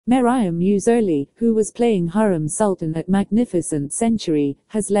MARYAMUZARLI, who was playing Hurrem Sultan at Magnificent Century,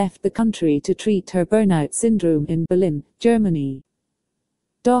 has left the country to treat her burnout syndrome in Berlin, Germany.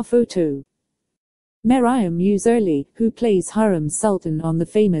 Photo. MARYAMUZARLI, who plays Hurrem Sultan on the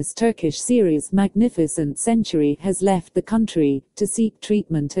famous Turkish series Magnificent Century, has left the country to seek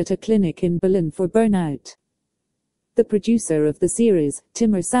treatment at a clinic in Berlin for burnout. The producer of the series,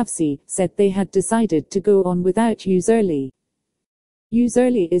 Timur Savci, said they had decided to go on without UZAIR.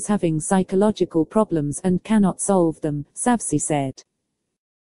 UZAIR is having psychological problems and cannot solve them, Savci said.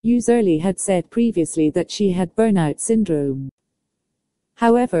 UZAIR had said previously that she had burnout syndrome.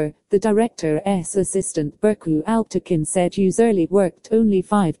 However, the director's assistant Berku Alptekin said UZAIR worked only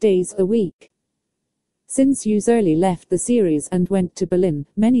 5 days a week. Since UZAIR left the series and went to Berlin,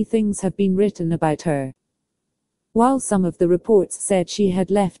 many things have been written about her. While some of the reports said she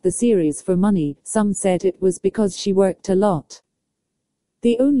had left the series for money, some said it was because she worked a lot.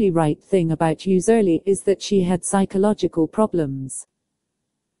 The only right thing about UZAIR is that she had psychological problems.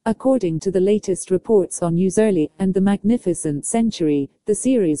 According to the latest reports on UZAIR and the Magnificent Century, the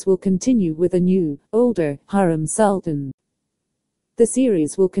series will continue with a new, older, Hurrem Sultan. The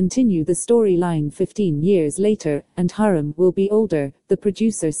series will continue the storyline 15 years later, and Hurrem will be older, the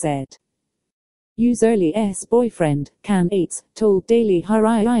producer said. UZAIR's boyfriend, Can Ates, told Daily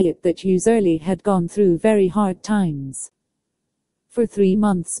Hurriyet that UZAIR had gone through very hard times. For 3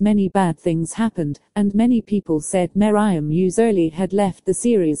 months many bad things happened, and many people said MARYAMUZARLI had left the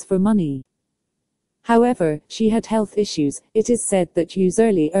series for money. However, she had health issues. It is said that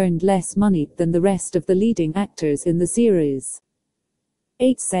UZAIR earned less money than the rest of the leading actors in the series.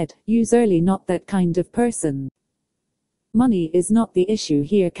 Ates said, UZAIR not that kind of person. Money is not the issue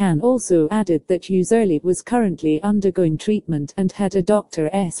here. Can also added that UZAIR was currently undergoing treatment and had a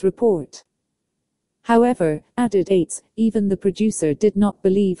doctor's report. However, added Ates, even the producer did not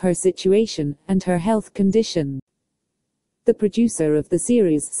believe her situation and her health condition. The producer of the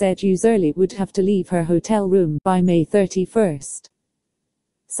series said UZAIR would have to leave her hotel room by May 31st.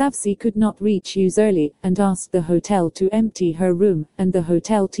 Savci could not reach UZAIR and asked the hotel to empty her room, and the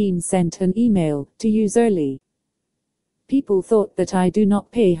hotel team sent an email to UZAIR. People thought that I do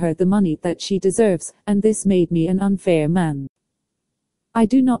not pay her the money that she deserves, and this made me an unfair man. I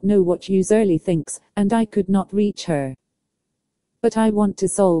do not know what UZAIR thinks, and I could not reach her. But I want to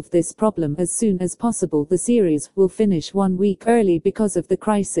solve this problem as soon as possible. The series will finish 1 week early because of the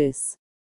crisis.